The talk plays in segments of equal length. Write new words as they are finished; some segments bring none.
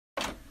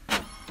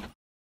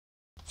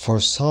For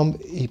some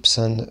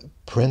Epson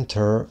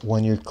printer,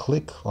 when you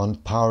click on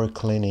power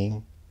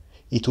cleaning,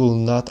 it will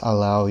not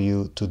allow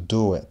you to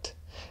do it.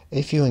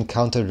 If you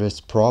encounter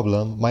this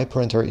problem, my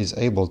printer is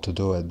able to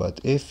do it, but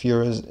if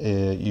yours,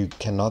 you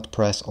cannot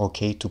press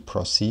OK to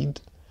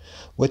proceed,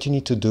 what you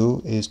need to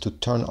do is to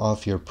turn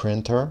off your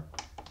printer.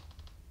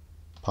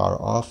 Power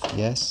off,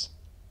 yes.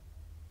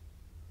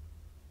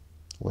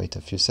 Wait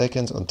a few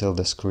seconds until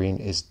the screen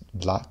is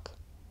black.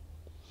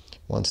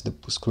 Once the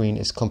screen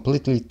is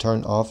completely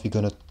turned off, you're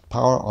going to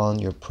power on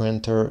your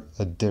printer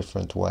a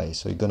different way.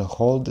 So you're going to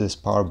hold this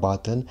power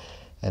button,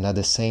 and at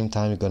the same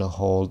time you're going to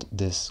hold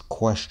this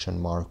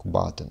question mark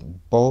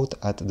button, both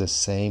at the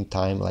same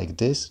time like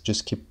this.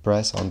 Just keep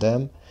press on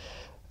them.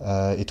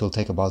 It will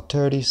take about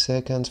 30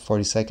 seconds,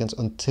 40 seconds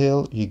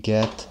until you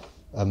get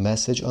a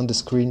message on the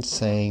screen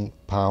saying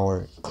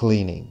power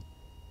cleaning.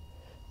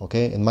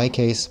 Okay, in my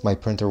case, my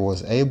printer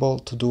was able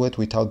to do it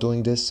without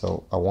doing this,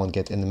 so I won't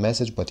get any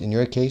message, but in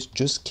your case,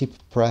 just keep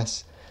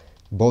press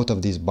both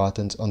of these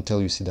buttons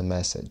until you see the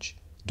message.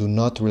 Do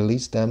not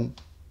release them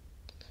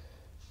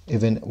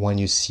even when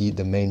you see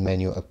the main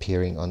menu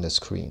appearing on the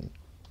screen.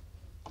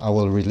 I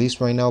will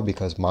release right now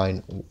because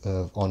mine,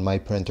 on my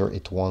printer,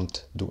 it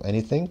won't do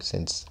anything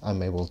since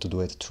I'm able to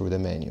do it through the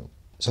menu.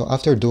 So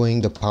after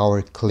doing the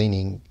power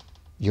cleaning,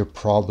 your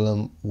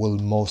problem will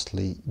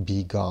mostly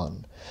be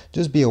gone.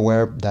 Just be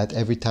aware that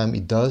every time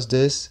it does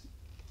this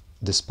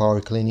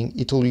power cleaning,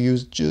 it will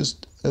use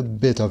just a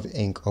bit of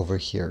ink over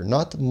here.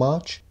 Not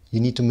much. You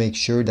need to make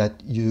sure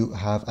that you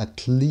have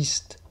at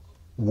least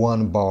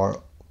one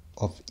bar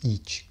of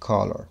each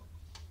color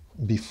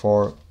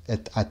before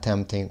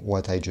attempting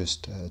what I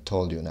just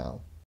told you now.